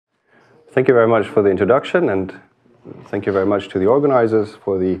Thank you very much for the introduction, and thank you very much to the organizers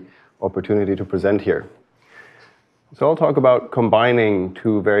for the opportunity to present here. So I'll talk about combining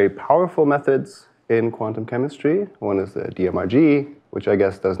two very powerful methods in quantum chemistry. One is the DMRG, which I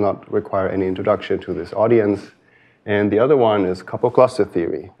guess does not require any introduction to this audience. And the other one is coupled cluster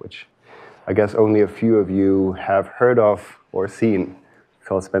theory, which I guess only a few of you have heard of or seen.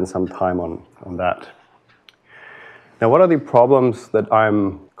 So I'll spend some time on that. Now, what are the problems that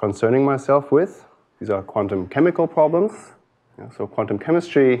I'm concerning myself with? These are quantum chemical problems. So quantum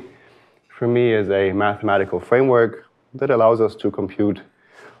chemistry, for me, is a mathematical framework that allows us to compute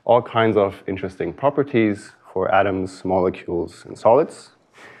all kinds of interesting properties for atoms, molecules, and solids,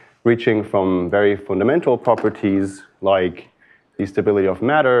 reaching from very fundamental properties like the stability of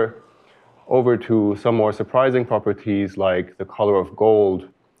matter over to some more surprising properties like the color of gold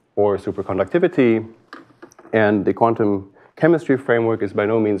or superconductivity. And the quantum chemistry framework is by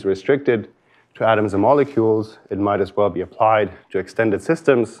no means restricted to atoms and molecules. It might as well be applied to extended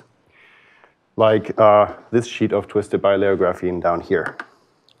systems like this sheet of twisted bilayer graphene down here.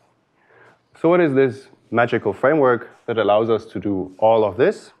 So what is this magical framework that allows us to do all of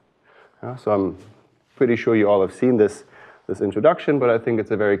this? So I'm pretty sure you all have seen this introduction, but I think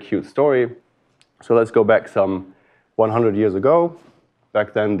it's a very cute story. So let's go back some 100 years ago.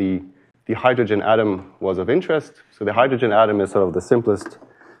 Back then, the hydrogen atom was of interest. So the hydrogen atom is sort of the simplest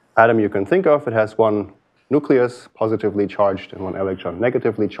atom you can think of. It has one nucleus, positively charged, and one electron,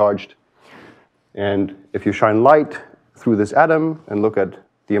 negatively charged. And if you shine light through this atom and look at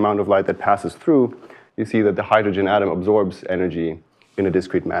the amount of light that passes through, you see that the hydrogen atom absorbs energy in a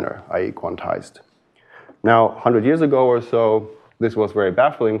discrete manner, i.e. quantized. Now, 100 years ago or so, this was very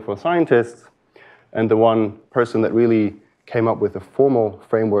baffling for scientists. And the one person that really came up with a formal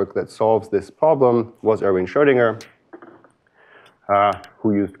framework that solves this problem was Erwin Schrödinger,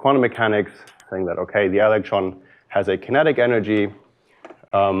 who used quantum mechanics, saying that, okay, the electron has a kinetic energy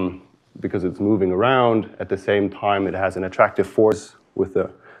because it's moving around. At the same time, it has an attractive force with the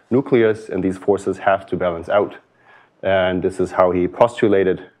nucleus, and these forces have to balance out. And this is how he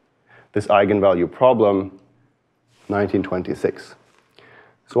postulated this eigenvalue problem, 1926.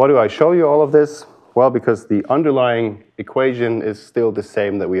 So why do I show you all of this? Well, because the underlying equation is still the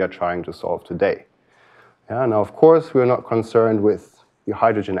same that we are trying to solve today. Now, of course, we're not concerned with the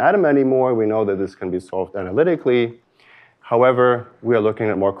hydrogen atom anymore. We know that this can be solved analytically. However, we are looking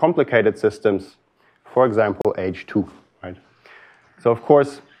at more complicated systems, for example, H2. Right? So, of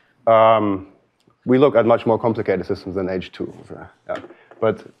course, we look at much more complicated systems than H2.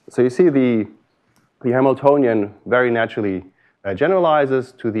 So you see the Hamiltonian very naturally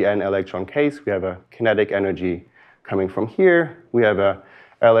generalizes to the n electron case. We have a kinetic energy coming from here. We have an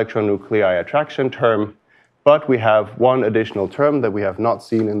electron nuclei attraction term. But we have one additional term that we have not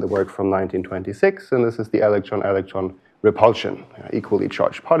seen in the work from 1926, and this is the electron-electron repulsion. Equally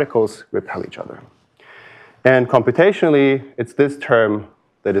charged particles repel each other. And computationally, it's this term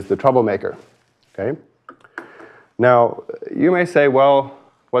that is the troublemaker. Okay? Now, you may say, well,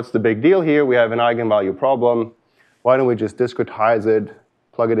 what's the big deal here? We have an eigenvalue problem. Why don't we just discretize it,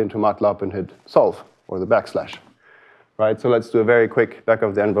 plug it into MATLAB, and hit solve, or the backslash? Right? So let's do a very quick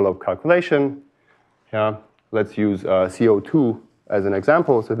back-of-the-envelope calculation. Yeah. Let's use CO2 as an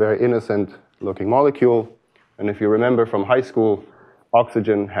example. It's a very innocent-looking molecule. And if you remember from high school,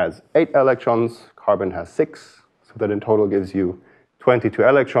 oxygen has 8 electrons, carbon has 6. So that in total gives you 22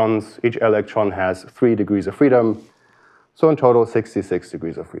 electrons. Each electron has 3 degrees of freedom. So in total, 66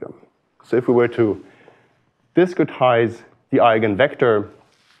 degrees of freedom. So if we were to discretize the eigenvector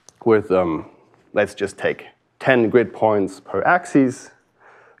with, let's just take 10 grid points per axis,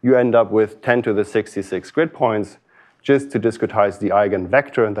 you end up with 10 to the 66 grid points just to discretize the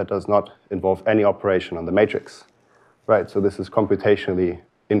eigenvector, and that does not involve any operation on the matrix. Right, so this is computationally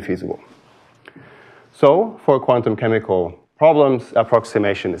infeasible. So for quantum chemical problems,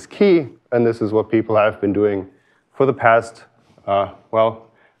 approximation is key, and this is what people have been doing for the past, well,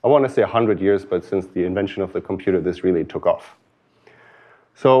 I want to say 100 years, but since the invention of the computer, this really took off.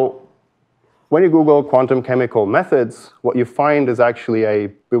 So when you Google quantum chemical methods, what you find is actually a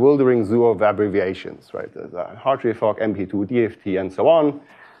bewildering zoo of abbreviations, right? There's Hartree-Fock, MP2, DFT, and so on.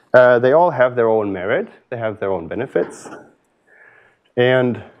 They all have their own merit. They have their own benefits.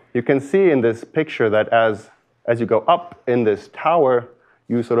 And you can see in this picture that as you go up in this tower,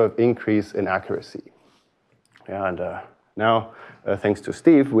 you sort of increase in accuracy. And now, thanks to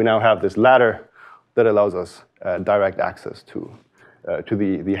Steve, we now have this ladder that allows us direct access to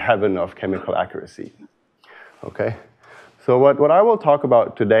the heaven of chemical accuracy. Okay? So what I will talk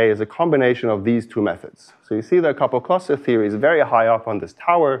about today is a combination of these two methods. So you see the coupled cluster theory is very high up on this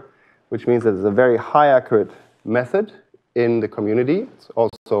tower, which means that it's a very high accurate method in the community. It's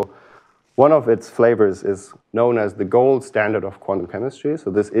also one of its flavors is known as the gold standard of quantum chemistry.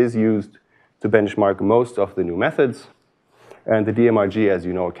 So this is used to benchmark most of the new methods. And the DMRG, as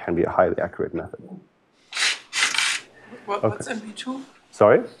you know, can be a highly accurate method. What's MP2?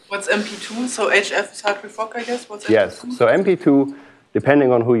 Sorry? What's MP2? So HF is Hartree-Fock, I guess? What's MP2? Yes. So MP2,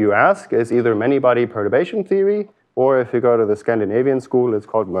 depending on who you ask, is either many-body perturbation theory, or if you go to the Scandinavian school, it's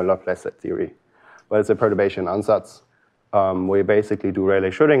called Möller-Plesset theory. But it's a perturbation ansatz, where you basically do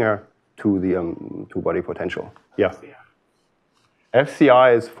Rayleigh-Schrödinger to the two-body potential. Yeah.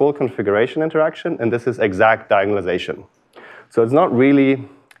 FCI is full configuration interaction, and this is exact diagonalization. So it's not really,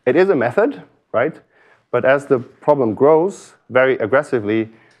 it is a method, right? But as the problem grows very aggressively,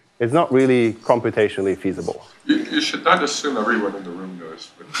 it's not really computationally feasible. You should not assume everyone in the room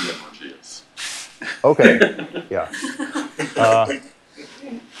knows what DMRG is. Okay, yeah.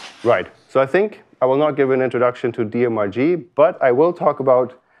 Right, so I think I will not give an introduction to DMRG, but I will talk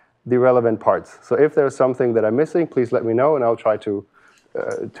about the relevant parts. So if there's something that I'm missing, please let me know, and I'll try to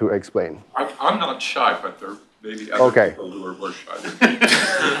explain. I'm not shy, but there may be other people who are more shy.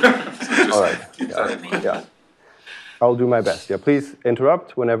 So all right. Keep that in mind. Yeah. I'll do my best. Yeah, please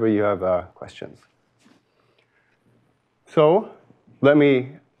interrupt whenever you have questions. So let me,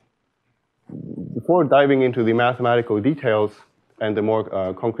 before diving into the mathematical details and the more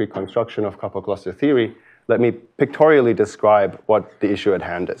concrete construction of couple cluster theory, let me pictorially describe what the issue at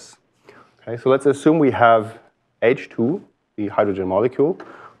hand is. Okay, so let's assume we have H2, the hydrogen molecule.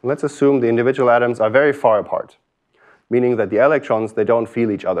 And let's assume the individual atoms are very far apart, meaning that the electrons, they don't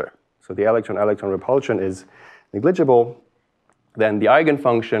feel each other. So the electron-electron repulsion is negligible. Then the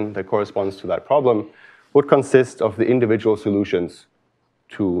eigenfunction that corresponds to that problem would consist of the individual solutions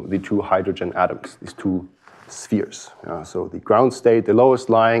to the two hydrogen atoms, these two spheres. So the ground state, the lowest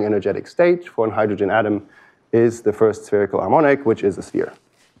lying energetic state for a hydrogen atom is the first spherical harmonic, which is a sphere,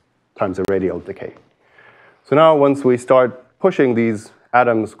 times a radial decay. So now once we start pushing these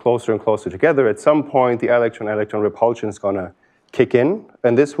atoms closer and closer together, at some point the electron-electron repulsion is going to kick in,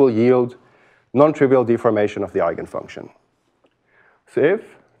 and this will yield non-trivial deformation of the eigenfunction. So if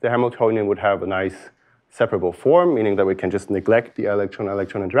the Hamiltonian would have a nice separable form, meaning that we can just neglect the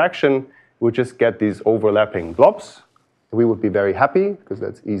electron-electron interaction, we would just get these overlapping blobs. We would be very happy, because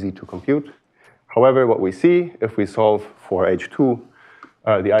that's easy to compute. However, what we see, if we solve for H2,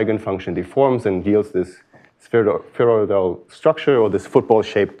 the eigenfunction deforms and yields this spheroidal structure, or this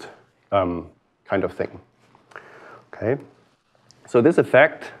football-shaped kind of thing. Okay. So this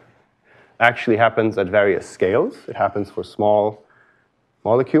effect actually happens at various scales. It happens for small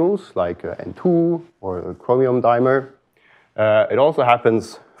molecules like N2 or a chromium dimer. It also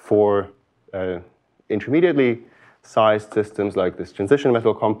happens for intermediately sized systems like this transition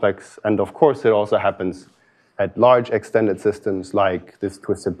metal complex, and of course it also happens at large extended systems like this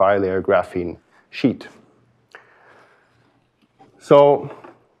twisted bilayer graphene sheet. So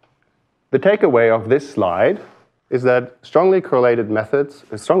the takeaway of this slide is that strongly correlated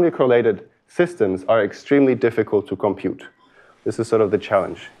systems are extremely difficult to compute. This is sort of the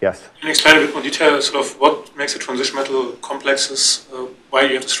challenge. Yes? Can you explain a bit more detail, sort of what makes the transition metal complexes, why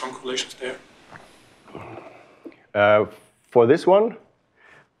you have the strong correlations there? For this one,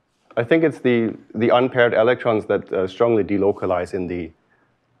 I think it's the unpaired electrons that strongly delocalize in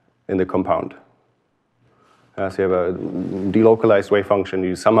the compound. So you have a delocalized wave function.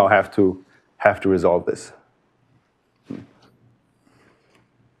 You somehow have to resolve this.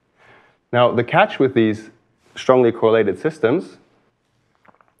 Now, the catch with these strongly correlated systems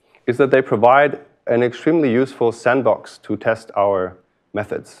is that they provide an extremely useful sandbox to test our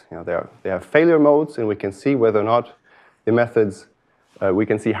methods. They have failure modes, and we can see whether or not the methods, we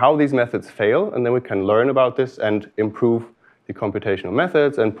can see how these methods fail, and then we can learn about this and improve the computational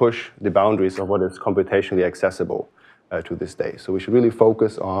methods and push the boundaries of what is computationally accessible to this day. So we should really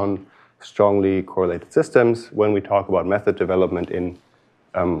focus on strongly correlated systems when we talk about method development in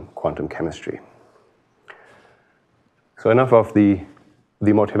quantum chemistry. So enough of the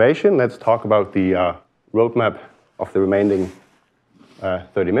motivation. Let's talk about the roadmap of the remaining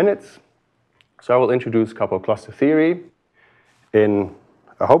 30 minutes. So I will introduce couple cluster theory in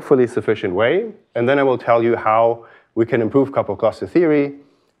a hopefully sufficient way, and then I will tell you how we can improve couple cluster theory.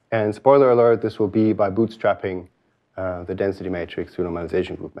 And spoiler alert, this will be by bootstrapping the Density Matrix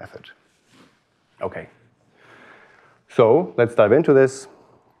Renormalization Group method. Okay. So let's dive into this.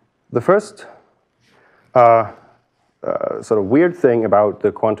 The first sort of weird thing about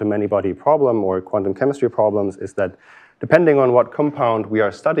the quantum many-body problem or quantum chemistry problems is that depending on what compound we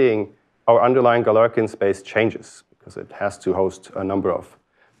are studying, our underlying Galerkin space changes because it has to host a number of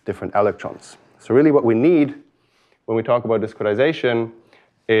different electrons. So really what we need when we talk about discretization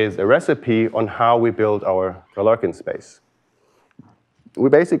is a recipe on how we build our Galerkin space. We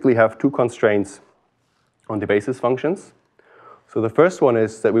basically have two constraints on the basis functions. So the first one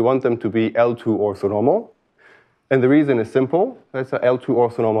is that we want them to be L2 orthonormal. And the reason is simple. That's L2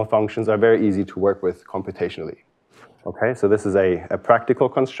 orthonormal functions are very easy to work with computationally. Okay, so this is a practical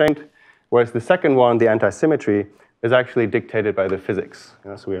constraint. Whereas the second one, the antisymmetry, is actually dictated by the physics.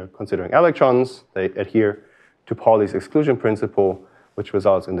 So we are considering electrons. They adhere to Pauli's exclusion principle, which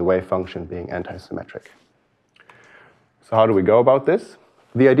results in the wave function being antisymmetric. So how do we go about this?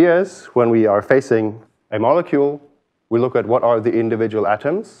 The idea is when we are facing a molecule, we look at what are the individual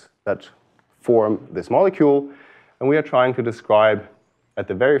atoms that form this molecule, and we are trying to describe, at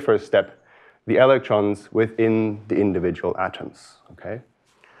the very first step, the electrons within the individual atoms. Okay?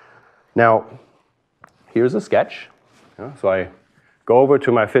 Now, here's a sketch. So I go over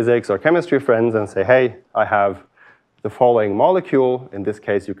to my physics or chemistry friends and say, hey, I have the following molecule. In this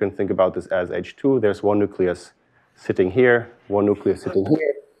case, you can think about this as H2. There's one nucleus sitting here, one nucleus sitting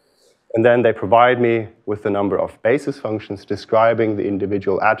here. And then they provide me with the number of basis functions describing the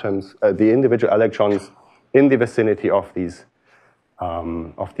individual atoms, the individual electrons in the vicinity of these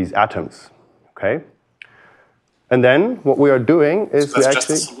atoms. Okay? And then what we are doing is so that's just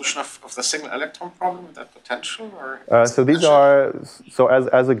the solution of the single electron problem with that potential, or so these are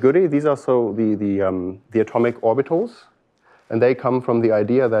as a goodie, these are the atomic orbitals, and they come from the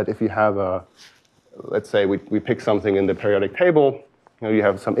idea that if you have a, let's say we pick something in the periodic table, you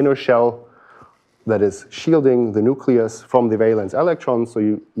have some inner shell that is shielding the nucleus from the valence electrons. So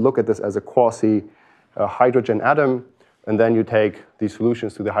you look at this as a quasi hydrogen atom, and then you take these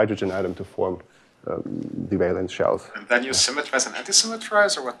solutions to the hydrogen atom to form the valence shells. And then you symmetrize and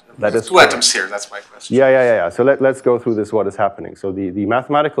antisymmetrize, or what? That is two atoms here, that's my question. Yeah. So let's go through this, what is happening. So the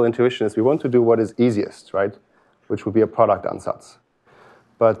mathematical intuition is we want to do what is easiest, right? Which would be a product ansatz.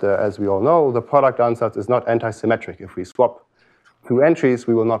 But as we all know, the product ansatz is not antisymmetric. If we swap two entries,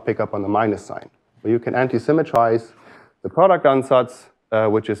 we will not pick up on the minus sign. But you can antisymmetrize the product ansatz,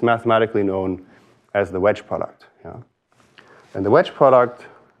 which is mathematically known as the wedge product. Yeah? And the wedge product,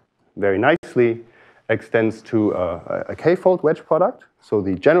 very nicely, extends to a k-fold wedge product. So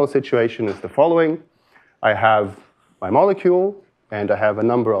the general situation is the following. I have my molecule, and I have a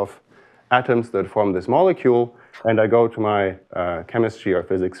number of atoms that form this molecule, and I go to my chemistry or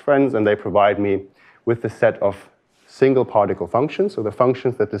physics friends, and they provide me with a set of single particle functions, so the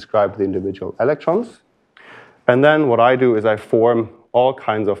functions that describe the individual electrons. And then what I do is I form all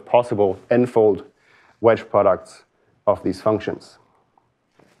kinds of possible n-fold wedge products of these functions.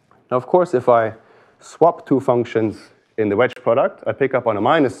 Now, of course, if I swap two functions in the wedge product, I pick up on a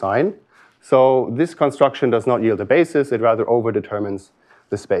minus sign. So this construction does not yield a basis. It rather overdetermines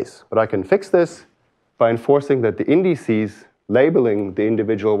the space. But I can fix this by enforcing that the indices labeling the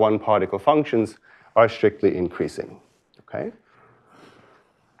individual one-particle functions are strictly increasing. Okay?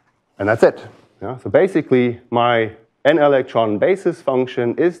 And that's it. Yeah? So basically, my n-electron basis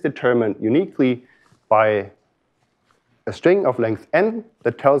function is determined uniquely by a string of length n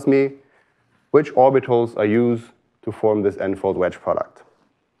that tells me which orbitals I use to form this n-fold wedge product.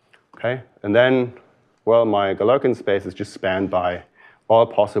 Okay? And then, well, my Galerkin space is just spanned by all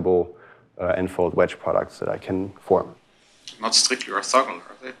possible n-fold wedge products that I can form. Not strictly orthogonal,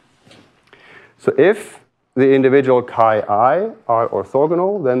 are they? So if the individual chi I are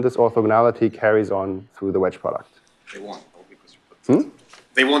orthogonal, then this orthogonality carries on through the wedge product. They won't, because you put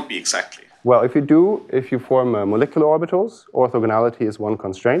they won't be exactly. Well, if you form molecular orbitals, orthogonality is one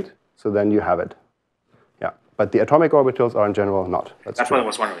constraint, so then you have it. Yeah, but the atomic orbitals are in general not. That's what I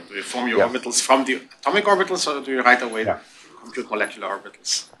was wondering. Do you form your orbitals from the atomic orbitals, or do you right away compute molecular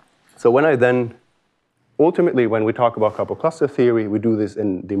orbitals? So when I then, ultimately, when we talk about coupled cluster theory, we do this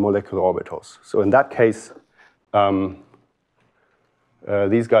in the molecular orbitals. So in that case,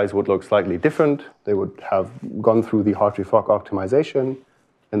 these guys would look slightly different. They would have gone through the Hartree-Fock optimization,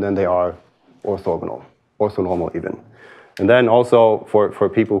 and then they are orthonormal even. And then also for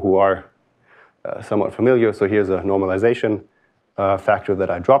people who are somewhat familiar, so here's a normalization factor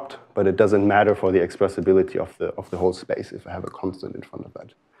that I dropped, but it doesn't matter for the expressibility of the whole space if I have a constant in front of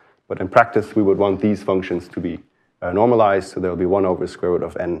that. But in practice, we would want these functions to be normalized, so there will be 1 over square root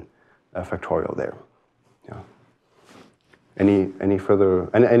of n factorial there. Yeah.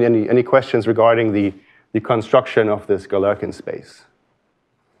 Any questions regarding the construction of this Galerkin space?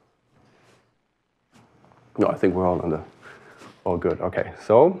 No, I think we're all good. Okay,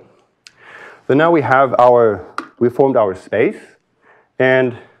 so then now we formed our space,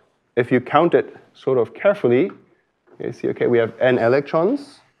 and if you count it sort of carefully, you see, okay, we have n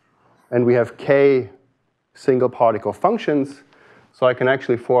electrons, and we have k single particle functions. So I can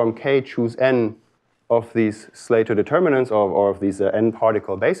actually form k choose n of these Slater determinants or of these n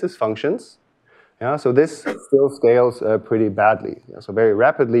particle basis functions. Yeah, so this still scales pretty badly. Yeah, so very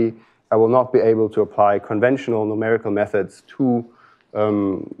rapidly, I will not be able to apply conventional numerical methods to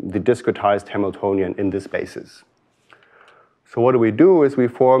the discretized Hamiltonian in this basis. So what do is we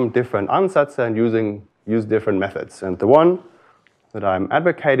form different ansatz and use different methods. And the one that I'm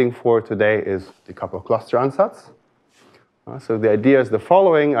advocating for today is the couple cluster ansatz. So the idea is the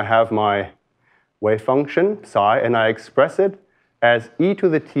following. I have my wave function, psi, and I express it as e to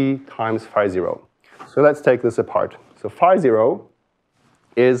the t times phi 0. So let's take this apart. So phi 0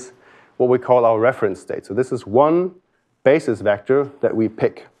 is what we call our reference state. So this is one basis vector that we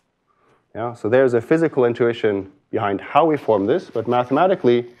pick. Yeah? So there's a physical intuition behind how we form this, but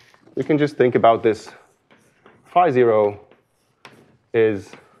mathematically, we can just think about this. Phi 0 is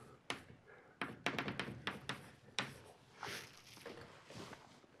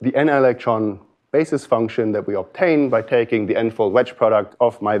the n-electron basis function that we obtain by taking the n-fold wedge product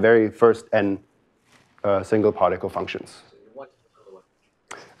of my very first n single particle functions.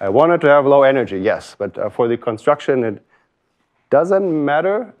 I wanted to have low energy, yes, but for the construction, it doesn't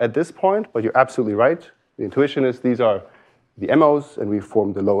matter at this point, but you're absolutely right. The intuition is these are the MOs, and we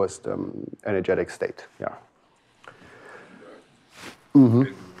form the lowest energetic state. Yeah.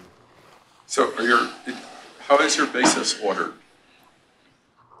 Mm-hmm. So how is your basis ordered?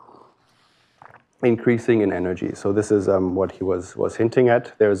 Increasing in energy. So this is what he was hinting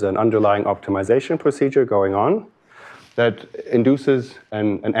at. There's an underlying optimization procedure going on that induces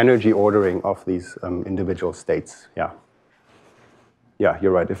an energy ordering of these individual states. Yeah. Yeah,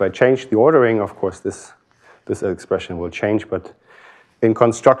 you're right. If I change the ordering, of course, this expression will change, but in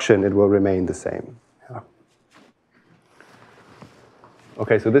construction, it will remain the same. Yeah.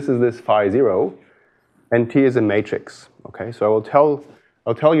 Okay, so this is this phi 0, and t is a matrix. Okay, so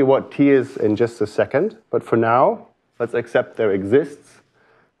I'll tell you what t is in just a second, but for now, let's accept there exists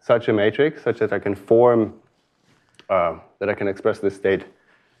such a matrix, such that I can form, that I can express the state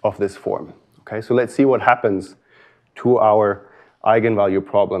of this form. Okay, so let's see what happens to our eigenvalue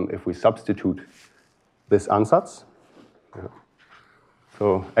problem if we substitute this ansatz. Yeah.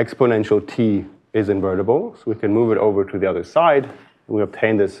 So exponential t is invertible, so we can move it over to the other side, and we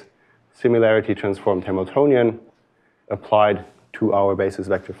obtain this similarity transformed Hamiltonian applied to our basis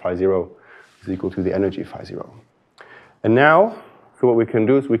vector phi 0 is equal to the energy phi 0. And now, so what we can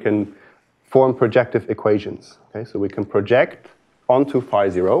do is we can form projective equations. Okay, so we can project onto phi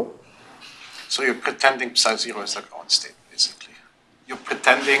 0. So you're pretending psi 0 is the ground state, basically. You're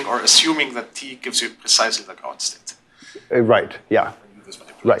pretending or assuming that t gives you precisely the ground state. Right, yeah.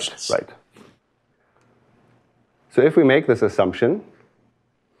 Right. So if we make this assumption,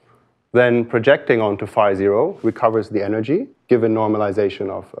 then projecting onto phi 0 recovers the energy, given normalization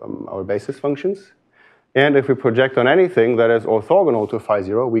of our basis functions. And if we project on anything that is orthogonal to phi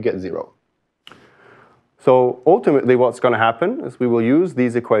 0, we get 0. So ultimately what's going to happen is we will use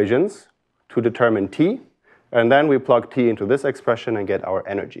these equations to determine t, and then we plug t into this expression and get our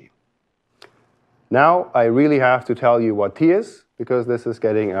energy. Now I really have to tell you what t is, because this is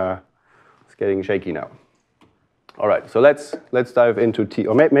getting shaky now. All right, so let's dive into t,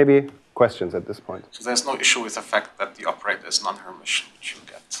 or maybe questions at this point. So there's no issue with the fact that the operator is non-Hermitian, which you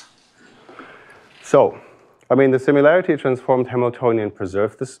get. So, I mean, the similarity transformed Hamiltonian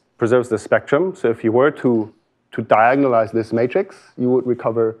preserves the spectrum. So if you were to diagonalize this matrix, you would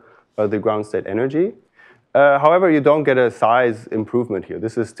recover the ground state energy. However, you don't get a size improvement here.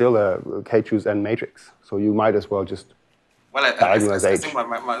 This is still a k choose n matrix. So you might as well just diagonalize I h. think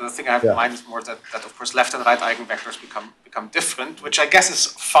the thing I have in mind is more that of course left and right eigenvectors become different, which I guess is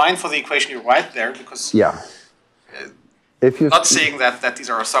fine for the equation you write there, because if you're not saying that these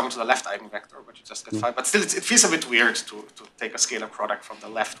are orthogonal to the left eigenvector, but you just get phi. But still, it feels a bit weird to take a scalar product from the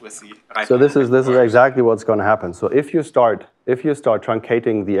left with the right. So this is exactly what's going to happen. So if you start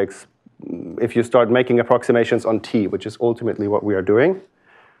truncating if you start making approximations on t, which is ultimately what we are doing,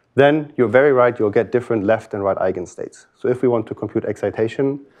 then you're very right, you'll get different left and right eigenstates. So if we want to compute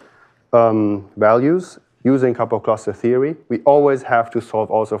excitation values using couple cluster theory, we always have to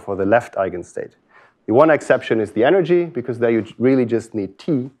solve also for the left eigenstate. The one exception is the energy, because there you really just need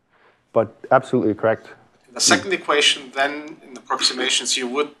t, but absolutely correct. In the second equation, then, in the approximations, you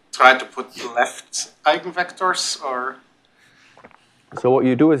would try to put the left eigenvectors, or? So what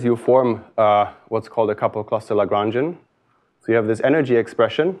you do is you form what's called a couple cluster Lagrangian. So you have this energy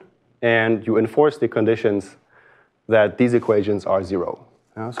expression, and you enforce the conditions that these equations are 0.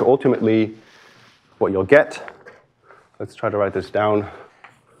 So ultimately, what you'll get, let's try to write this down.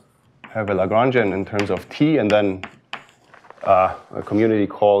 have a Lagrangian in terms of t, and then a community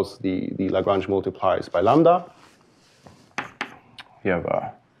calls the Lagrange multipliers by lambda. You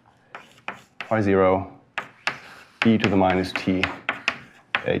have phi 0 e to the minus t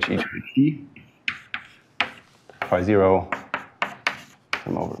h e to the t, phi 0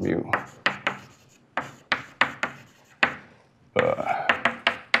 some over mu.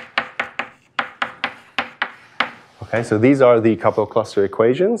 Okay, so these are the couple cluster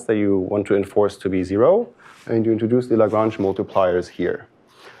equations that you want to enforce to be 0, and you introduce the Lagrange multipliers here.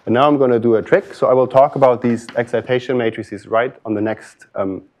 And now I'm going to do a trick. So I will talk about these excitation matrices right on the next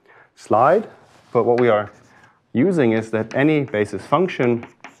slide. But what we are using is that any basis function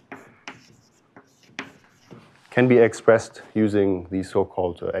can be expressed using these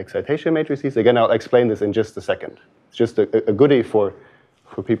so-called excitation matrices. Again, I'll explain this in just a second. It's just a goodie for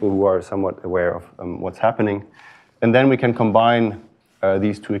people who are somewhat aware of what's happening. And then we can combine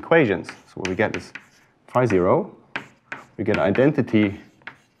these two equations. So what we get is phi 0. We get identity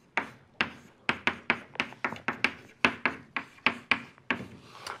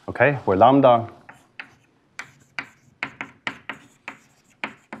where lambda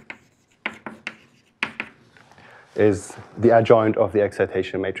is the adjoint of the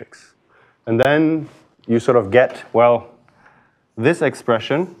excitation matrix. And then you sort of get, well, this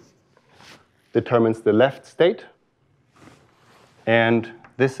expression determines the left state, and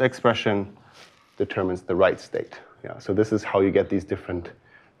this expression determines the right state. Yeah, so this is how you get these different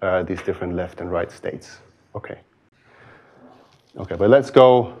left and right states. Okay. Okay, but let's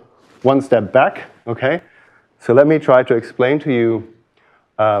go one step back. Okay, so let me try to explain to you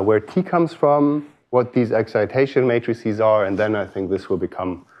where t comes from, what these excitation matrices are, and then I think this will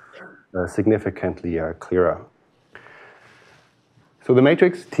become significantly clearer. So the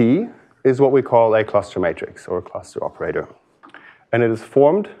matrix T is what we call a cluster matrix or a cluster operator. And it is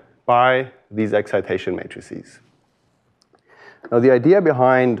formed by these excitation matrices. Now the idea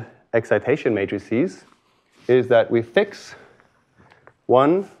behind excitation matrices is that we fix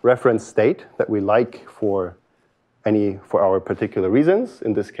one reference state that we like for our particular reasons.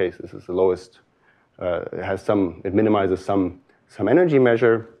 In this case, this is the lowest. It minimizes some energy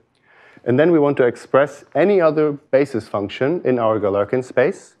measure. And then we want to express any other basis function in our Galerkin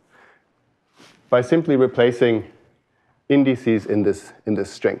space by simply replacing indices in this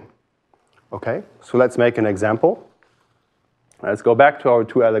string. Okay, so let's make an example. Let's go back to our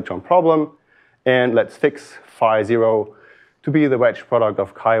 2-electron problem, and let's fix phi 0 to be the wedge product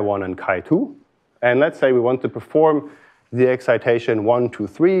of chi1 and chi2. And let's say we want to perform the excitation 1, 2,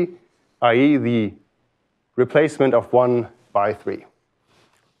 3, i.e. the replacement of 1 by 3.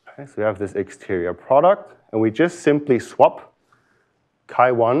 Okay, so we have this exterior product, and we just simply swap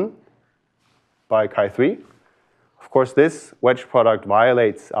chi1 by chi3. Of course, this wedge product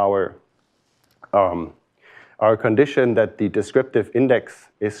violates our condition that the descriptive index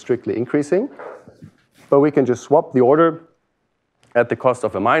is strictly increasing. But we can just swap the order at the cost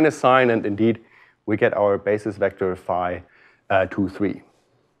of a minus sign, and indeed, we get our basis vector phi 2, 3.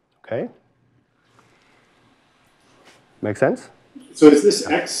 Okay? Make sense? So is this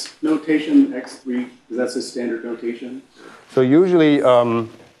X notation, X3, is that the standard notation? So usually,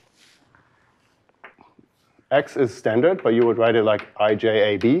 X is standard, but you would write it like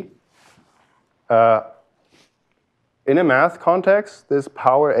IJAB. In a math context, this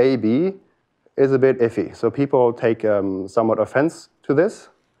power AB is a bit iffy. So people take somewhat offense to this.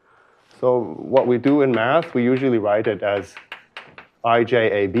 So what we do in math, we usually write it as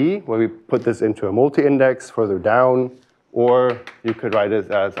IJAB, where we put this into a multi-index further down, or you could write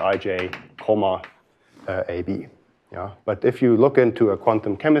it as IJ, comma, AB. Yeah? But if you look into a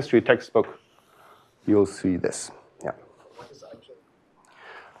quantum chemistry textbook, you'll see this. Yeah. What is IJ?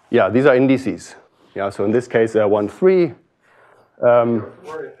 Yeah, these are indices. Yeah, so in this case, 1, 3.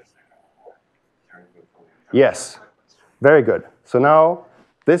 Yes, very good. So now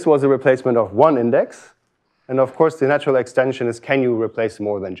this was a replacement of one index. And of course, the natural extension is, can you replace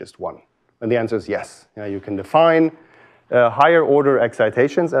more than just one? And the answer is yes. Yeah, you can define higher order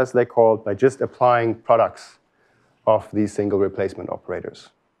excitations, as they're called, by just applying products of these single replacement operators.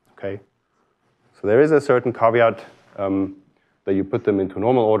 Okay? So there is a certain caveat that you put them into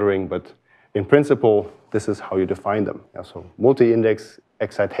normal ordering, but in principle, this is how you define them. Yeah, so multi-index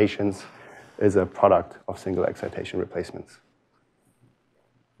excitations is a product of single excitation replacements.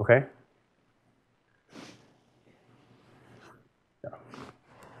 Okay? Yeah.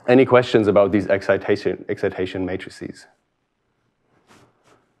 Any questions about these excitation matrices?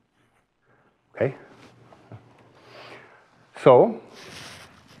 Okay? So,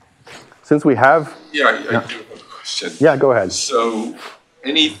 since we have... Yeah, I do have a question. Yeah, go ahead. So,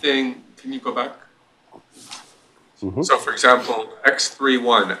 anything, can you go back? So for example,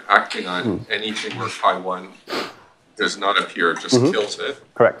 x31 acting on anything where chi1 does not appear, just kills it.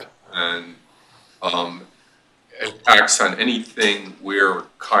 Correct. And it acts on anything where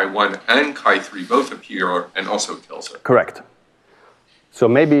chi1 and chi3 both appear and also kills it. Correct. So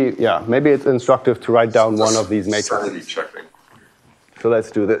maybe, yeah, maybe it's instructive to write down one of these matrices. Checking. So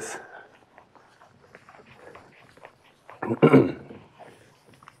let's do this.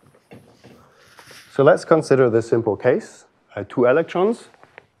 So let's consider this simple case. 2 electrons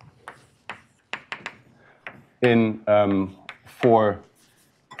in 4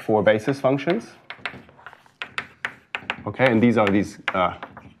 basis functions. Okay, and these are the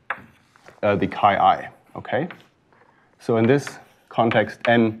chi-I. Okay, so in this context,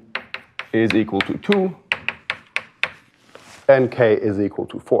 n is equal to 2, and k is equal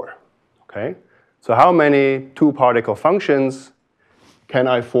to 4. Okay, so how many 2-particle functions can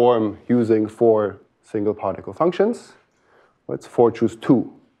I form using 4 single particle functions? Let's 4 choose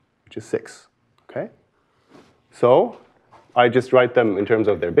 2, which is 6. Okay, so I just write them in terms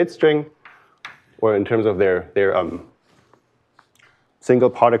of their bit string, or in terms of their single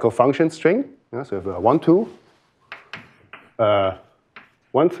particle function string. Yeah, so if 1, 2,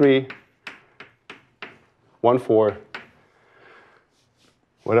 1, 3, 1, 4.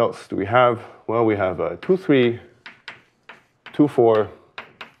 What else do we have? Well, we have 2, 3, 2, 4,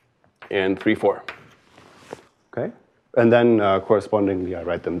 and 3, 4. Okay, and then correspondingly, I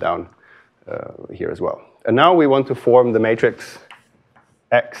write them down here as well. And now we want to form the matrix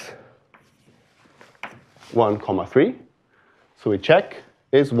x 1, 3. So we check,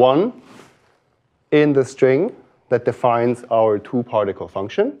 is 1 in the string that defines our 2-particle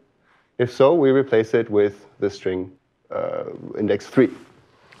function? If so, we replace it with the string index 3.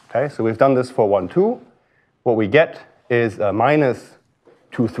 Okay, so we've done this for 1, 2. What we get is minus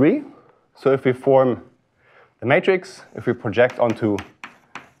 2, 3. So if we form the matrix, if we project onto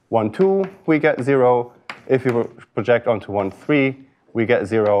 1, 2, we get 0. If we project onto 1, 3, we get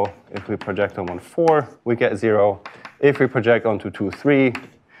 0. If we project on 1, 4, we get 0. If we project onto 2, 3,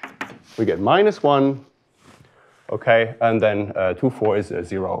 we get minus 1. Okay, and then 2, 4 is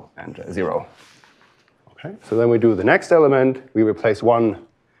 0 and 0. Okay, so then we do the next element. We replace 1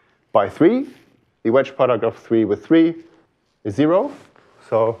 by 3. The wedge product of 3 with 3 is 0.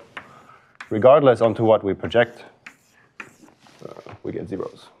 So regardless onto what we project, we get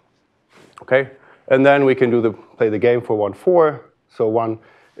zeros. Okay, and then we can play the game for 1, 4. So 1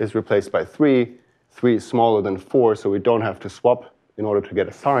 is replaced by 3. 3 is smaller than 4, so we don't have to swap in order to get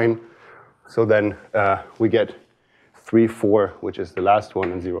a sign. So then we get 3, 4, which is the last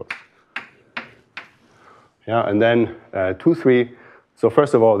one, and zeros. Yeah, and then 2, 3. So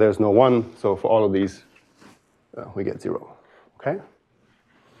first of all, there's no 1. So for all of these, we get 0. Okay?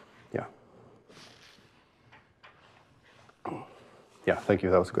 Yeah. Yeah, thank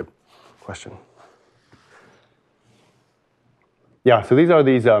you. That was a good question. Yeah, so these are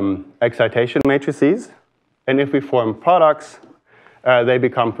these excitation matrices. And if we form products, they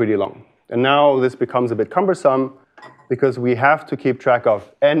become pretty long. And now this becomes a bit cumbersome because we have to keep track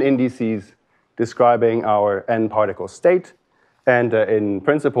of n indices describing our n particle state. And in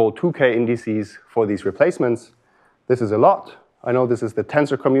principle, 2k indices for these replacements. This is a lot. I know this is the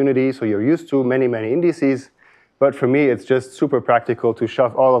tensor community, so you're used to many, many indices. But for me, it's just super practical to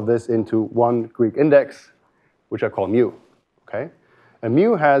shove all of this into one Greek index, which I call mu. Okay? And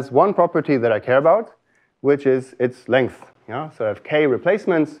mu has one property that I care about, which is its length. Yeah? So I have k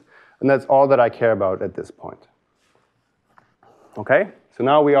replacements, and that's all that I care about at this point. Okay? So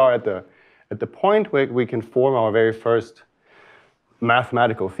now we are at the point where we can form our very first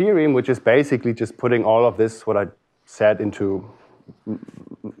mathematical theorem, which is basically just putting all of this, what I said, into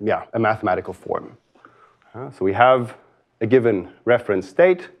a mathematical form. So we have a given reference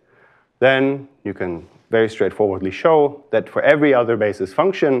state. Then you can very straightforwardly show that for every other basis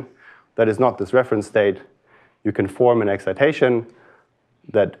function that is not this reference state, you can form an excitation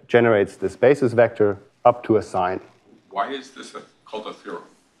that generates this basis vector up to a sign. Why is this called a theorem?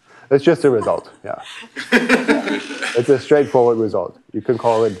 It's just a result, yeah. It's a straightforward result. You can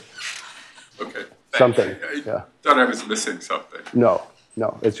call it something. I thought I was missing something. No.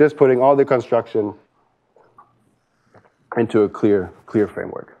 It's just putting all the construction into a clear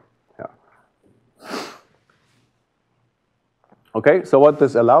framework. Yeah. Okay, so what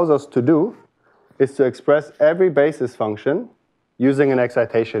this allows us to do is to express every basis function using an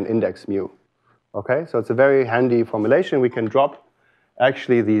excitation index mu. Okay, so it's a very handy formulation. We can drop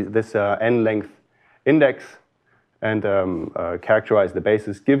actually this n-length index and characterize the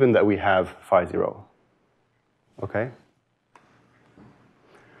basis given that we have phi 0. Okay?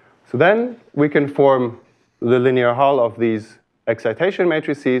 So then we can form the linear hull of these excitation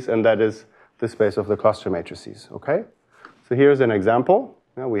matrices, and that is the space of the cluster matrices, okay? So here's an example.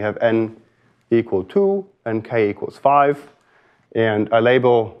 We have n equal 2 and k equals 5, and I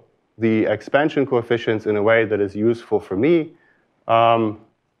label the expansion coefficients in a way that is useful for me. And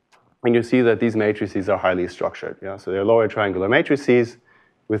you see that these matrices are highly structured. Yeah? So they're lower triangular matrices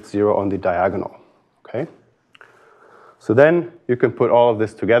with 0 on the diagonal, okay? So then you can put all of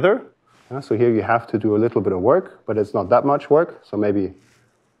this together. So here you have to do a little bit of work, but it's not that much work. So maybe,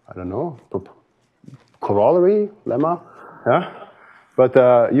 I don't know, corollary, lemma, yeah?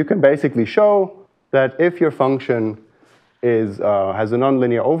 But you can basically show that if your function has a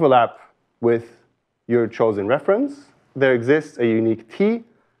nonlinear overlap with your chosen reference, there exists a unique t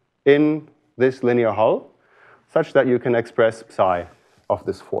in this linear hull, such that you can express psi of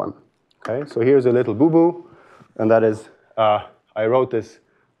this form. Okay, so here's a little boo-boo, and that is, I wrote this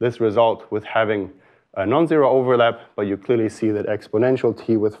result with having a non-zero overlap, but you clearly see that exponential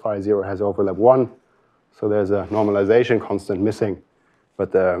t with phi 0 has overlap 1, so there's a normalization constant missing.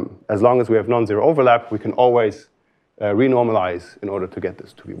 But as long as we have non-zero overlap, we can always renormalize in order to get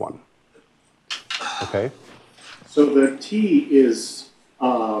this to be 1. Okay? So the t is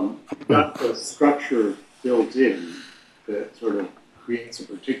got the structure built in that sort of creates a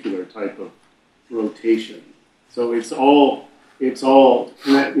particular type of rotation. So it's all, you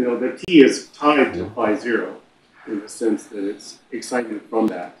know, the t is tied to phi 0 in the sense that it's excited from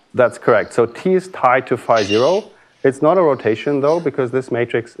that. That's correct. So t is tied to phi 0. It's not a rotation, though, because this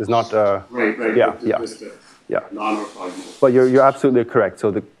matrix is not right. Yeah, it's yeah. just a Yeah. non-orthogonal. But you're absolutely correct.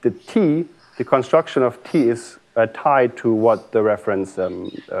 So the t, the construction of t is tied to what the reference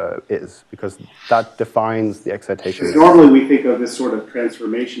is, because that defines the excitation. Normally we think of this sort of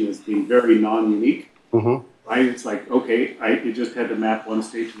transformation as being very non-unique, right? It's like, okay, you just had to map one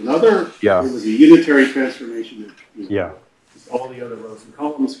state to another. Yeah. It was a unitary transformation. You know, Yeah. All the other rows and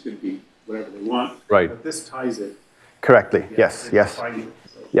columns could be whatever they want. Right. But this ties it. Correctly. Yes. It's Yes. defining it,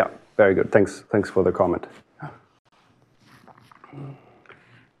 so. Yeah. Very good. Thanks for the comment.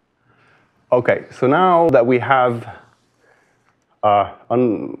 Okay, so now that we have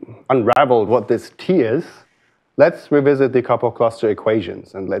unraveled what this t is, let's revisit the couple cluster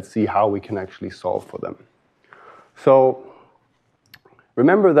equations and let's see how we can actually solve for them. So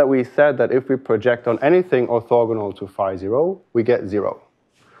remember that we said that if we project on anything orthogonal to phi 0, we get 0.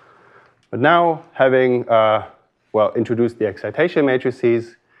 But now, having introduced the excitation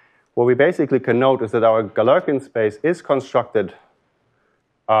matrices, what we basically can note is that our Galerkin space is constructed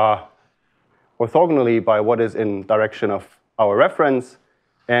orthogonally by what is in direction of our reference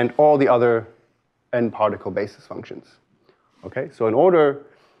and all the other n-particle basis functions. Okay, so in order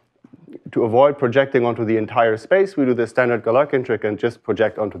to avoid projecting onto the entire space, we do the standard Galerkin trick and just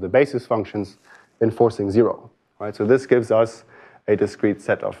project onto the basis functions, enforcing 0. Right? So this gives us a discrete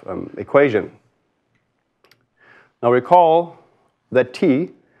set of equation. Now recall that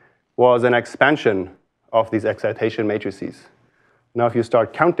T was an expansion of these excitation matrices. Now if you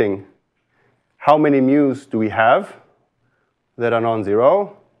start counting, how many mu's do we have that are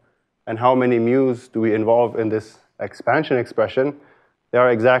non-zero, and how many mu's do we involve in this expansion expression? They are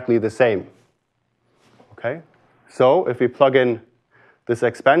exactly the same. Okay? So if we plug in this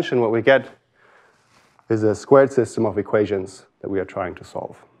expansion, what we get is a squared system of equations that we are trying to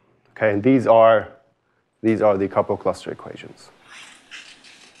solve. Okay, and these are the couple cluster equations.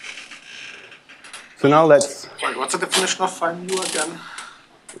 So now let's... Sorry, what's the definition of phi mu again?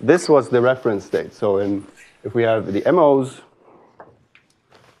 This was the reference state. So if we have the MOs,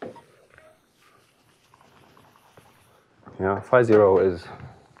 phi 0 is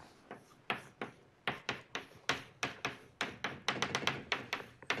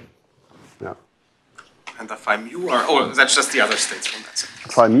And the phi mu are, that's just the other states from that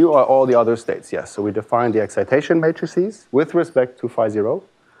sentence. Phi mu are all the other states, yes. So we define the excitation matrices with respect to phi 0,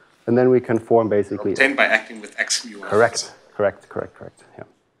 and then we can form basically... Obtained by acting with x mu. Correct. Yeah.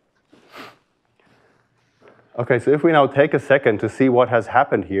 Okay, so if we now take a second to see what has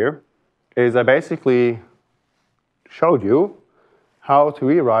happened here, is I basically showed you how to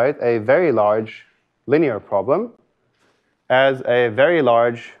rewrite a very large linear problem as a very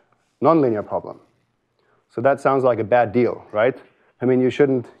large nonlinear problem. So that sounds like a bad deal, right? I mean, you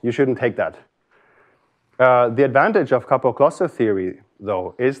shouldn't take that. The advantage of couple cluster theory,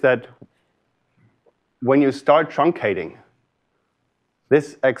 though, is that when you start truncating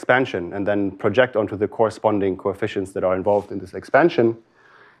this expansion and then project onto the corresponding coefficients that are involved in this expansion,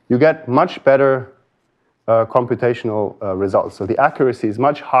 you get much better computational results. So the accuracy is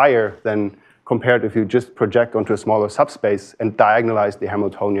much higher than compared if you just project onto a smaller subspace and diagonalize the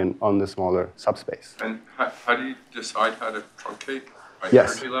Hamiltonian on the smaller subspace. And how do you decide how to truncate? By Yes,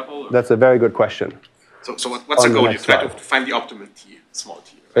 energy level? that's a very good question. So what's the goal? You try to find the optimal t, small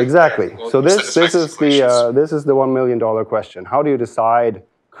t. Right? Exactly. Well, So this is the $1 million question. How do you decide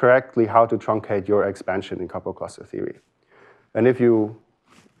correctly how to truncate your expansion in coupled cluster theory? And if you,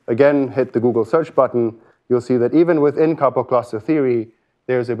 again, hit the Google search button, you'll see that even within coupled cluster theory,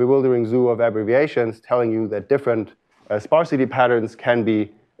 there's a bewildering zoo of abbreviations telling you that different sparsity patterns can be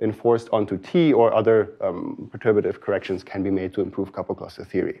enforced onto T, or other perturbative corrections can be made to improve coupled cluster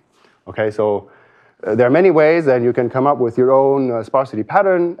theory. Okay, so there are many ways, and you can come up with your own sparsity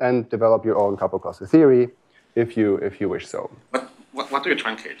pattern and develop your own coupled cluster theory if you wish so. What do you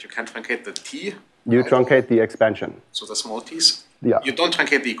truncate? You can truncate the T? You truncate the expansion. So the small t's? Yeah. You don't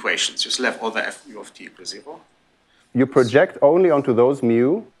truncate the equations. You still have all the f mu of t equals 0. You project only onto those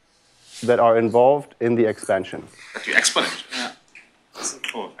mu that are involved in the expansion. But you exponent. Yeah.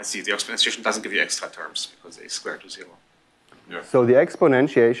 Oh, I see. The exponentiation doesn't give you extra terms because they square to 0. Yeah. So the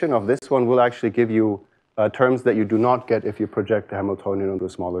exponentiation of this one will actually give you terms that you do not get if you project the Hamiltonian onto a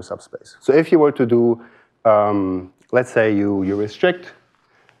smaller subspace. So if you were to do, let's say you restrict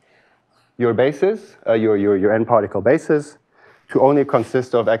your bases, your n-particle bases, to only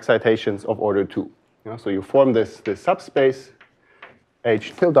consist of excitations of order 2. Yeah, so you form this subspace,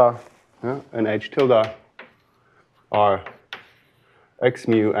 H tilde, and H tilde are x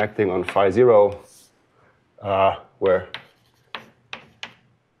mu acting on phi 0, where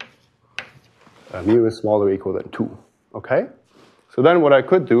mu is smaller or equal than 2. Okay? So then what I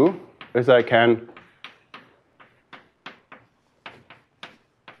could do is I can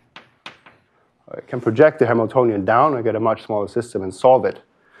project the Hamiltonian down, I get a much smaller system and solve it.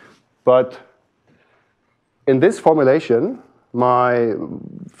 But in this formulation, my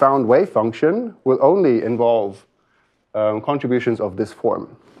found wave function will only involve contributions of this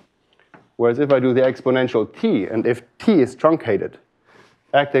form. Whereas if I do the exponential t, and if t is truncated,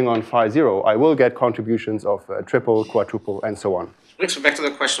 acting on phi 0, I will get contributions of triple, quadruple, and so on. Brings me back to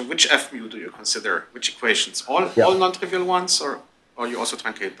the question, which f mu do you consider? Which equations? All non-trivial ones, or you also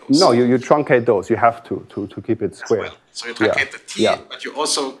truncate those? No, you truncate those. You have to keep it square. Well. So you truncate the t, but you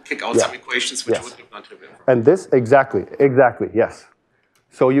also kick out some equations which would give non-trivial. And this, exactly, yes.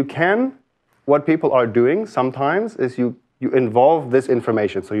 So you can, what people are doing sometimes is you involve this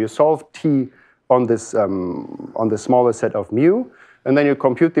information. So you solve t on this smaller set of mu, and then you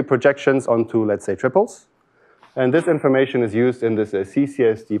compute the projections onto, let's say, triples. And this information is used in this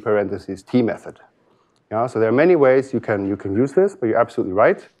CCSD parentheses t method. Yeah, so there are many ways you can use this, but you're absolutely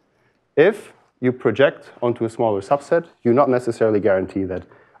right. If you project onto a smaller subset, you not necessarily guarantee that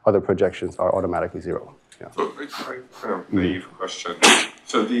other projections are automatically 0. Yeah. So I kind of naive question.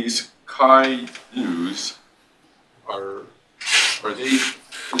 So these chi u's are they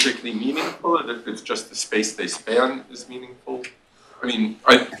physically meaningful, or if it's just the space they span is meaningful? I mean,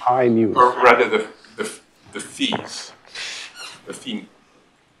 chi mu, or rather the fees, the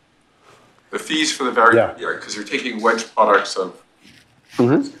fees for the variable, because you're taking wedge products of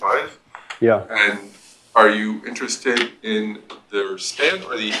 5. Yeah. And are you interested in their span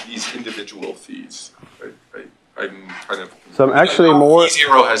or these individual fees? I'm kind of. So I'm actually more. Phi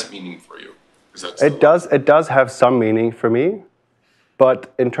 0 has meaning for you. It does have some meaning for me,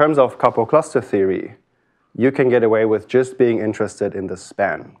 but in terms of coupled cluster theory, you can get away with just being interested in the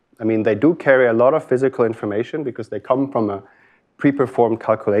span. I mean, they do carry a lot of physical information because they come from a pre-performed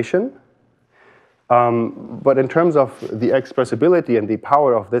calculation. But in terms of the expressibility and the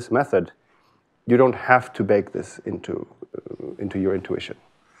power of this method, you don't have to bake this into your intuition.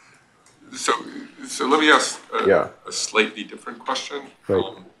 So let me ask a slightly different question,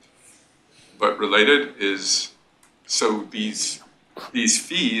 but related is, so these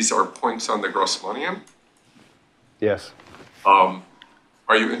fees are points on the Grossmannian? Yes.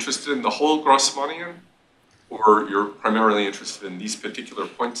 Are you interested in the whole Grossmannian, or you're primarily interested in these particular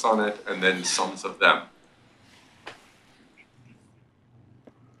points on it and then sums of them?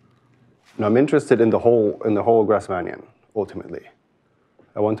 No, I'm interested in the whole Grassmannian, ultimately.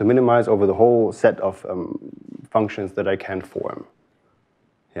 I want to minimize over the whole set of functions that I can form.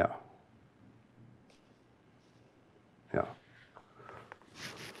 Yeah. Yeah.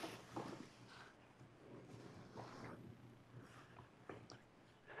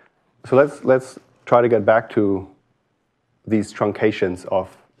 So let's try to get back to these truncations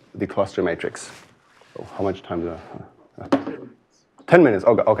of the cluster matrix. So how much time do I have? 10 minutes.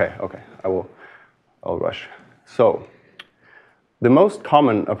 Okay. I'll rush. So the most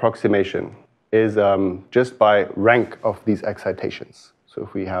common approximation is just by rank of these excitations. So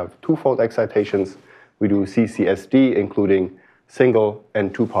if we have two-fold excitations, we do CCSD, including single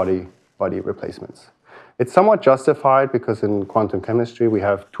and two-body replacements. It's somewhat justified because in quantum chemistry we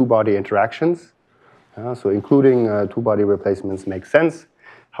have two-body interactions. So including two-body replacements makes sense.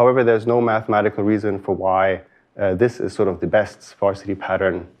 However, there's no mathematical reason for why this is sort of the best sparsity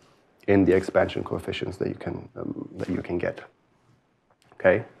pattern in the expansion coefficients that you can get.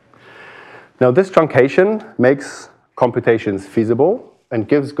 Okay. Now this truncation makes computations feasible and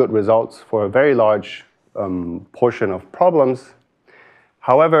gives good results for a very large portion of problems.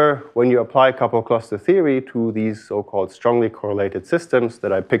 However, when you apply coupled cluster theory to these so-called strongly correlated systems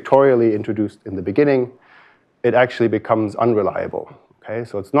that I pictorially introduced in the beginning, it actually becomes unreliable. Okay,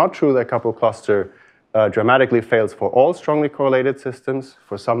 so it's not true that coupled cluster dramatically fails for all strongly correlated systems.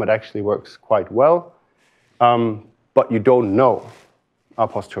 For some, it actually works quite well, but you don't know a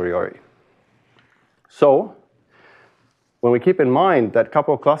posteriori. So when we keep in mind that the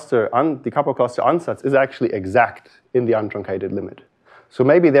coupled cluster ansatz is actually exact in the untruncated limit. So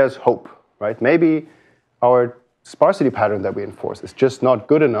maybe there's hope, right? Maybe our sparsity pattern that we enforce is just not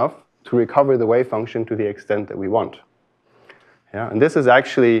good enough to recover the wave function to the extent that we want. Yeah, and this is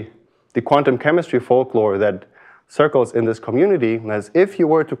actually the quantum chemistry folklore that circles in this community, as if you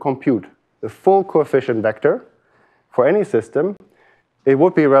were to compute the full coefficient vector for any system, it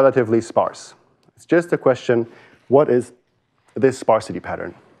would be relatively sparse. It's just a question, what is this sparsity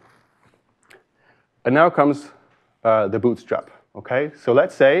pattern? And now comes the bootstrap. Okay, so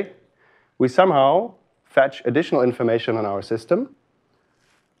let's say we somehow fetch additional information on our system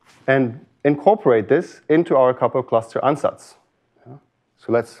and incorporate this into our coupled cluster ansatz. Yeah?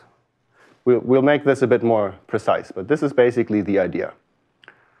 So we'll make this a bit more precise, but this is basically the idea.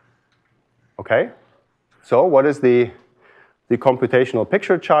 Okay, so what is the computational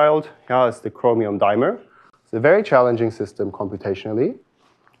picture child? Yeah, it's the chromium dimer. It's a very challenging system computationally.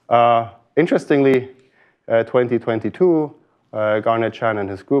 Interestingly, 2022, Garnet Chan and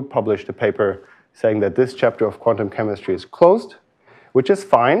his group published a paper saying that this chapter of quantum chemistry is closed, which is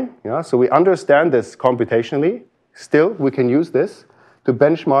fine. Yeah? So we understand this computationally. Still, we can use this to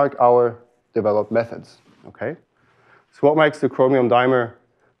benchmark our developed methods. Okay? So what makes the chromium dimer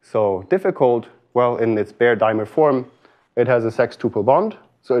so difficult? Well, in its bare dimer form, it has a sextuple bond.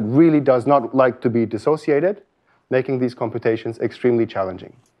 So it really does not like to be dissociated, making these computations extremely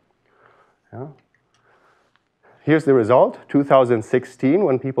challenging. Yeah? Here's the result, 2016,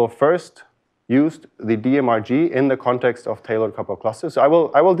 when people first used the DMRG in the context of tailored coupled clusters. So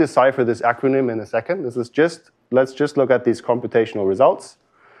I will decipher this acronym in a second. This is let's just look at these computational results.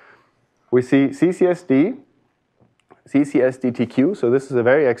 We see CCSD, CCSD-TQ, so this is a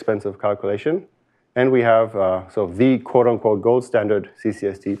very expensive calculation. And we have the quote-unquote gold standard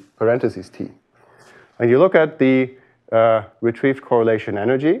CCSD parentheses T. And you look at the retrieved correlation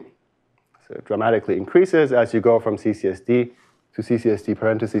energy. So it dramatically increases as you go from CCSD to CCSD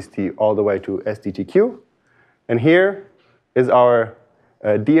parentheses T all the way to SDTQ. And here is our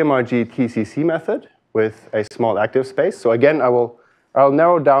DMRG TCC method with a small active space. So again, I'll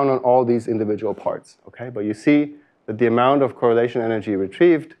narrow down on all these individual parts. Okay, but you see that the amount of correlation energy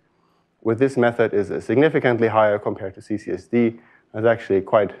retrieved with this method is significantly higher compared to CCSD. It's actually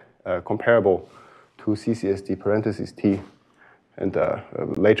quite comparable to CCSD parentheses T. And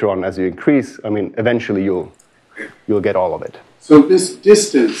later on, as you increase, I mean, eventually you'll get all of it. So this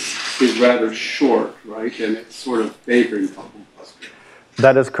distance is rather short, right? And it's sort of favoring coupled cluster.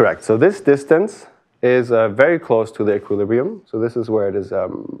 That is correct. So this distance is very close to the equilibrium. So this is where it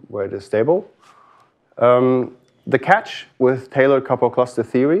is stable. The catch with tailored coupled cluster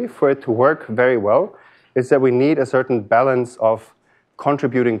theory, for it to work very well, is that we need a certain balance of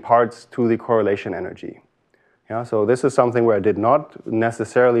contributing parts to the correlation energy. Yeah, so this is something where I did not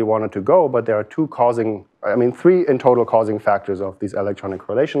necessarily want it to go, but there are three in total causing factors of these electronic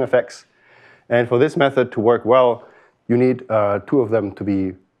correlation effects. And for this method to work well, you need two of them to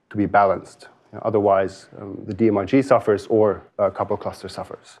be balanced. You know, otherwise, the DMRG suffers or coupled cluster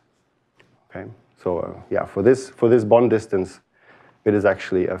suffers. Okay, so yeah, for this bond distance, it is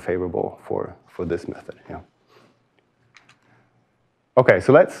actually favorable for this method. Yeah. Okay,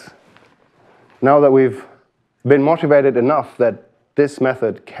 so now that we've been motivated enough that this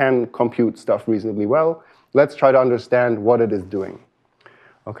method can compute stuff reasonably well, let's try to understand what it is doing.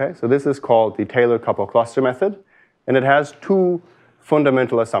 Okay, so this is called the tailored coupled cluster method, and it has two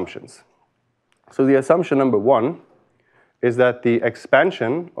fundamental assumptions. So the assumption number one is that the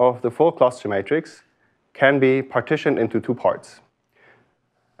expansion of the full cluster matrix can be partitioned into two parts.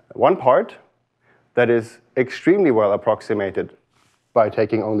 One part that is extremely well approximated by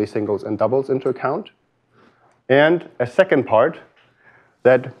taking only singles and doubles into account, and a second part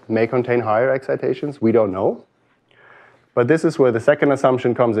that may contain higher excitations. We don't know. But this is where the second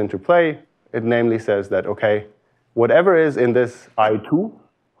assumption comes into play. It namely says that, okay, whatever is in this I2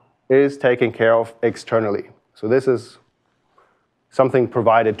 is taken care of externally. So this is something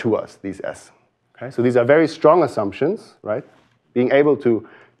provided to us, these S. Okay? So these are very strong assumptions, right? Being able to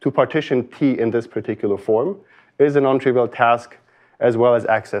partition T in this particular form is a non-trivial task, as well as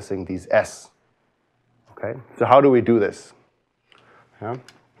accessing these S. Okay? So how do we do this? Yeah.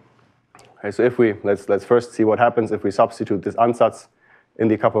 Okay, so if we, let's first see what happens if we substitute this ansatz in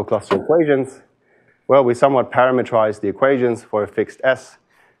the couple cluster equations. Well, we somewhat parameterize the equations for a fixed S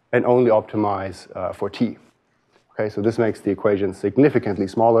and only optimize for T. Okay, so this makes the equation significantly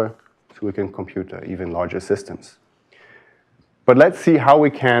smaller, so we can compute even larger systems. But let's see how we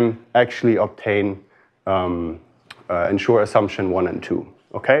can actually obtain, ensure assumption 1 and 2.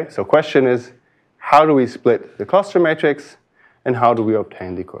 Okay, so question is, how do we split the cluster matrix, and how do we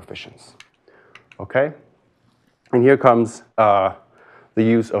obtain the coefficients? Okay, and here comes the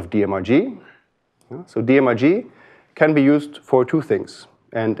use of DMRG. So DMRG can be used for two things.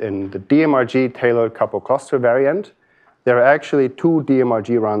 And in the DMRG tailored couple cluster variant, there are actually two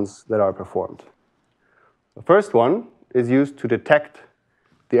DMRG runs that are performed. The first one is used to detect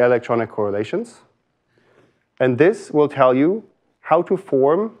the electronic correlations. And this will tell you how to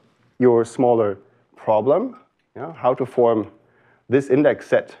form your smaller problem, how to form this index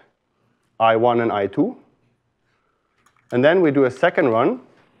set, I1 and I2. And then we do a second run.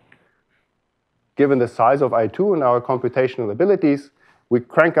 Given the size of I2 and our computational abilities, we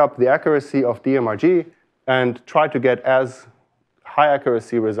crank up the accuracy of DMRG and try to get as high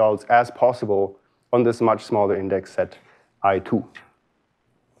accuracy results as possible on this much smaller index set I2.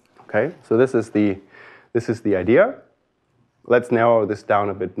 Okay, so this is the idea. Let's narrow this down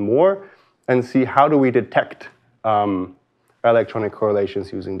a bit more and see how do we detect electronic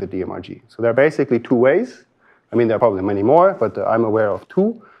correlations using the DMRG. So there are basically two ways. I mean, there are probably many more, but I'm aware of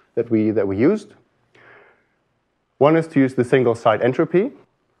two that we used. One is to use the single-site entropy.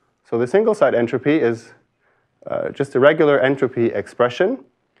 So the single-site entropy is just a regular entropy expression.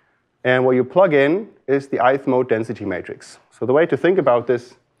 And what you plug in is the ith mode density matrix. So the way to think about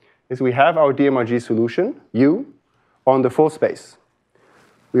this is we have our DMRG solution, U, on the full space.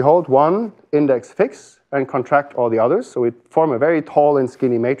 We hold one index fixed and contract all the others. So we form a very tall and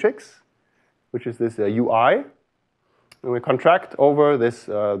skinny matrix, which is this UI. And we contract over this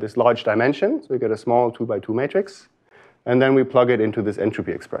large dimension. So we get a small 2x2 matrix. And then we plug it into this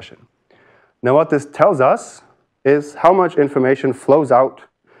entropy expression. Now what this tells us is how much information flows out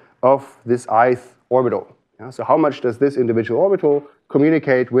of this ith orbital. So how much does this individual orbital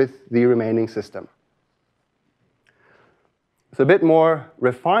communicate with the remaining system? So a bit more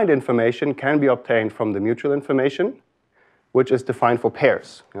refined information can be obtained from the mutual information, which is defined for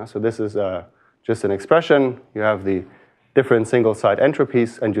pairs. So this is just an expression. You have the different single-site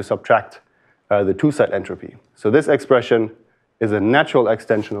entropies, and you subtract the two-site entropy. So this expression is a natural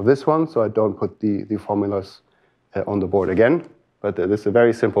extension of this one, so I don't put the formulas on the board again. But this is a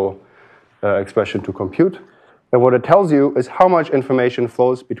very simple expression to compute. And what it tells you is how much information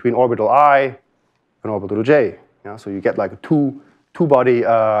flows between orbital I and orbital J. So you get like a two-body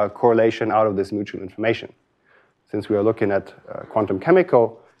correlation out of this mutual information. Since we are looking at quantum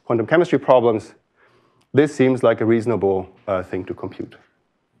chemistry problems, this seems like a reasonable thing to compute.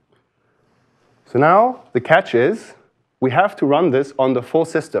 So now the catch is we have to run this on the full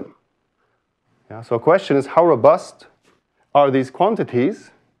system. So the question is, how robust are these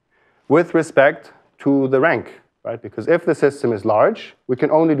quantities with respect to the rank? Right? Because if the system is large, we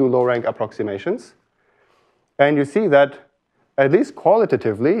can only do low-rank approximations. And you see that, at least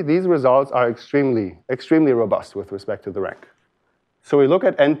qualitatively, these results are extremely robust with respect to the rank. So we look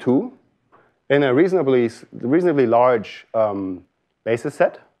at N2 in a reasonably large basis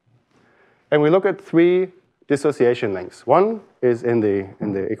set. And we look at three dissociation lengths. One is in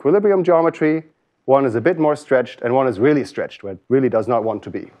the equilibrium geometry, one is a bit more stretched, and one is really stretched, where it really does not want to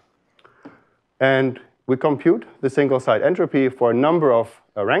be. And we compute the single-site entropy for a number of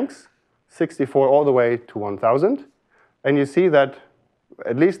ranks, 64 all the way to 1,000. And you see that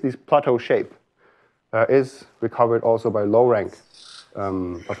at least this plateau shape is recovered also by low-rank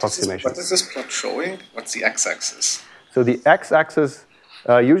approximations. What is this plot showing? What's the x-axis? So the x-axis,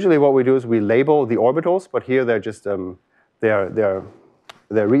 usually what we do is we label the orbitals, but here they're just they're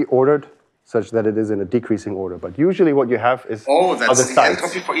reordered such that it is in a decreasing order. But usually what you have is that's the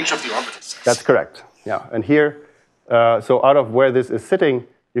entropy for each of the orbitals. That's correct. Yeah, and here, so out of where this is sitting,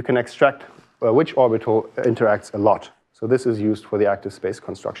 you can extract which orbital interacts a lot. So this is used for the active space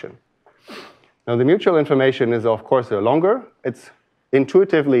construction. Now the mutual information is of course longer. It's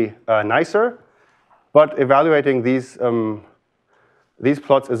intuitively nicer, but evaluating these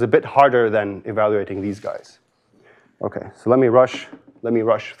plots is a bit harder than evaluating these guys. Okay, so let me rush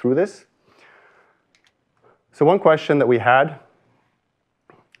through this. So one question that we had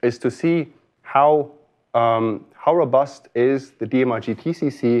is to see how robust is the DMRG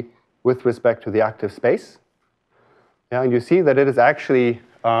TCC with respect to the active space. Yeah, and you see that it is actually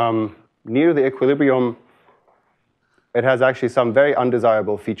near the equilibrium. It has actually some very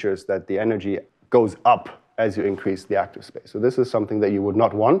undesirable features that the energy goes up as you increase the active space. So this is something that you would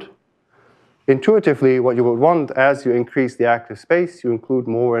not want. Intuitively, what you would want as you increase the active space, you include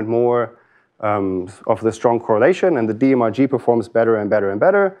more and more of the strong correlation, and the DMRG performs better and better and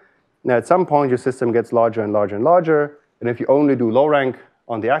better. Now, at some point, your system gets larger and larger and larger, and if you only do low rank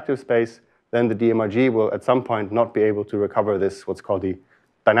on the active space, then the DMRG will at some point not be able to recover this, what's called the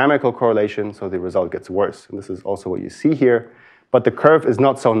dynamical correlation, so the result gets worse. And this is also what you see here. But the curve is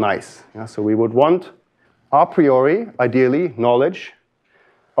not so nice. Yeah? So we would want, a priori, ideally, knowledge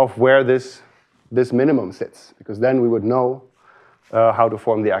of where this minimum sits, because then we would know how to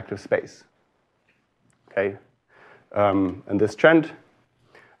form the active space. Okay, and this trend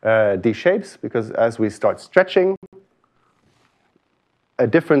de-shapes, because as we start stretching, a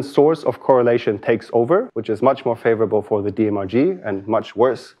different source of correlation takes over, which is much more favorable for the DMRG and much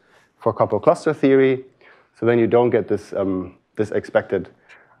worse for couple cluster theory. So then you don't get this, this expected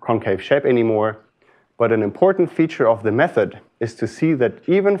concave shape anymore. But an important feature of the method is to see that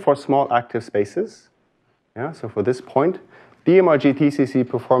even for small active spaces, yeah, so for this point, DMRG TCC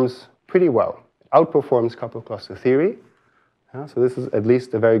performs pretty well. It outperforms couple cluster theory. Yeah, so this is at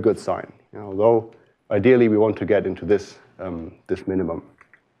least a very good sign, you know, although ideally we want to get into this, this minimum.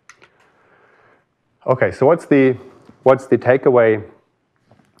 Okay, so what's the takeaway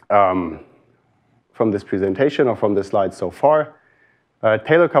from this presentation or from this slide so far?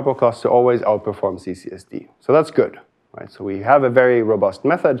 Taylor couple cluster always outperforms CCSD. So that's good, right? So we have a very robust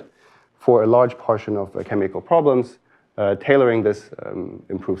method for a large portion of chemical problems. Tailoring this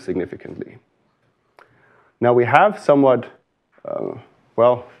improves significantly. Now we have somewhat,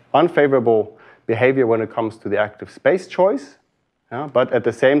 well, unfavorable behavior when it comes to the active space choice. Yeah, but at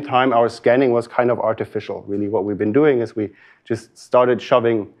the same time, our scanning was kind of artificial. Really, what we've been doing is we just started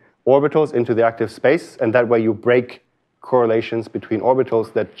shoving orbitals into the active space, and that way you break correlations between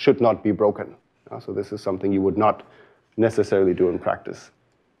orbitals that should not be broken. Yeah, so this is something you would not necessarily do in practice.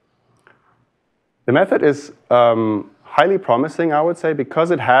 The method is highly promising, I would say,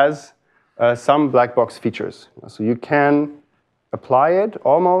 because it has some black box features. So you can apply it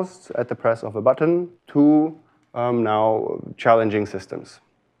almost at the press of a button to now challenging systems.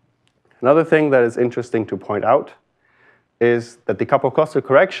 Another thing that is interesting to point out is that the couple cluster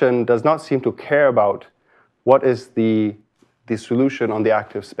correction does not seem to care about what is the solution on the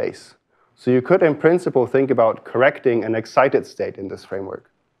active space. So you could, in principle, think about correcting an excited state in this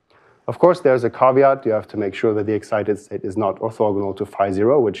framework. Of course, there's a caveat. You have to make sure that the excited state is not orthogonal to phi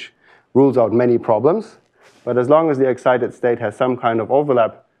 0, which rules out many problems. But as long as the excited state has some kind of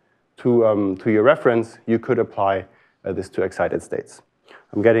overlap to your reference, you could apply this to excited states.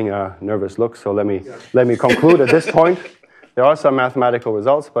 I'm getting a nervous look, so let me conclude at this point. There are some mathematical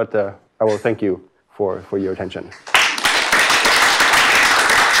results, but I will thank you for your attention.